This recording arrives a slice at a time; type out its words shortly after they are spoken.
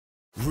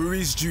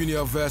Ruiz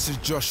Jr versus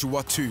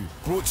Joshua 2,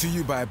 brought to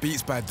you by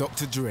Beats by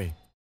Dr. Dre.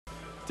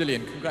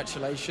 Dillian,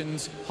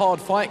 congratulations.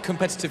 Hard fight,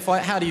 competitive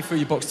fight. How do you feel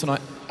you boxed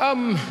tonight?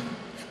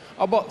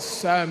 I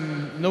box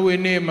nowhere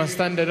near my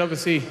standard,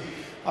 obviously.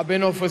 I've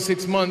been off for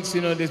 6 months,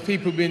 you know, there's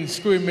people been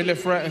screwing me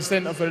left, right and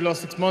centre for the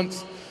last 6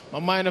 months. My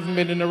mind hasn't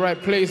been in the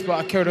right place, but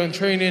I carried on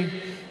training.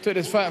 Took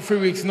this fight at 3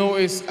 weeks'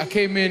 notice. I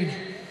came in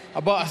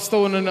about 1.5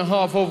 stone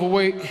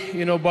overweight,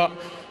 you know, but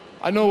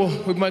I know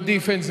with my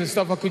defense and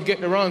stuff I could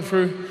get the round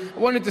through. I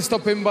wanted to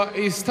stop him, but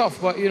he's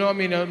tough, but you know what I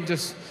mean, I'm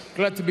just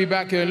glad to be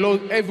back here.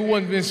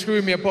 Everyone's been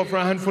screwing me apart from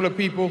a handful of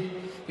people.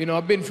 You know,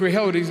 I've been through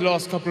hell these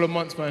last couple of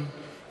months, man.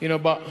 You know,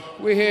 but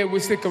we're here, we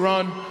stick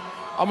around.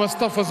 I'm as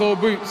tough as all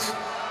boots.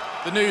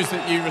 The news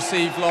that you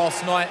received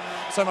last night,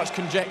 so much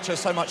conjecture,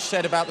 so much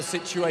said about the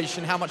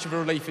situation. How much of a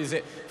relief is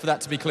it for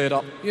that to be cleared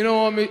up? You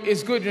know, I mean,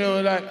 it's good, you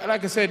know,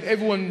 like I said,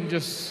 everyone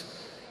just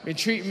been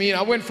treating me.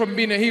 I went from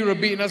being a hero,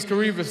 beating Oscar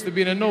Rivas, to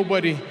being a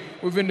nobody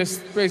within the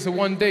space of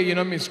 1 day, you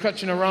know what I mean,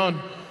 scratching around,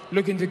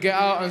 looking to get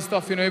out and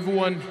stuff, you know,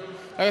 everyone,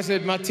 like I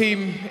said, my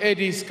team,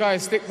 Eddie, Sky,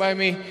 stick by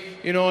me,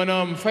 you know,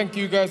 and thank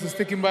you guys for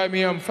sticking by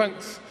me.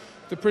 Thanks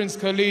to Prince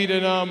Khalid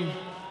and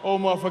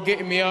Omar for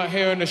getting me out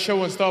here on the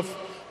show and stuff.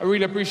 I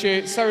really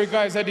appreciate it. Sorry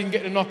guys, I didn't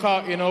get the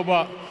knockout, you know,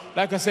 but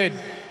like I said,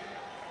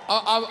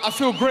 I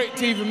feel great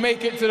to even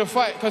make it to the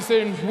fight,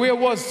 considering where I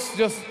was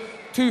just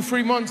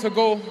 2-3 months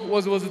ago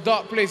was a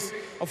dark place.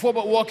 I thought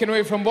about walking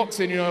away from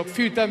boxing, you know, a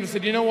few times I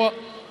said, you know what,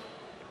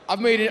 I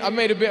made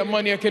a bit of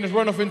money, I can just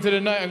run off into the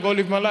night and go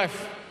live my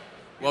life.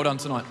 Well done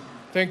tonight.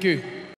 Thank you.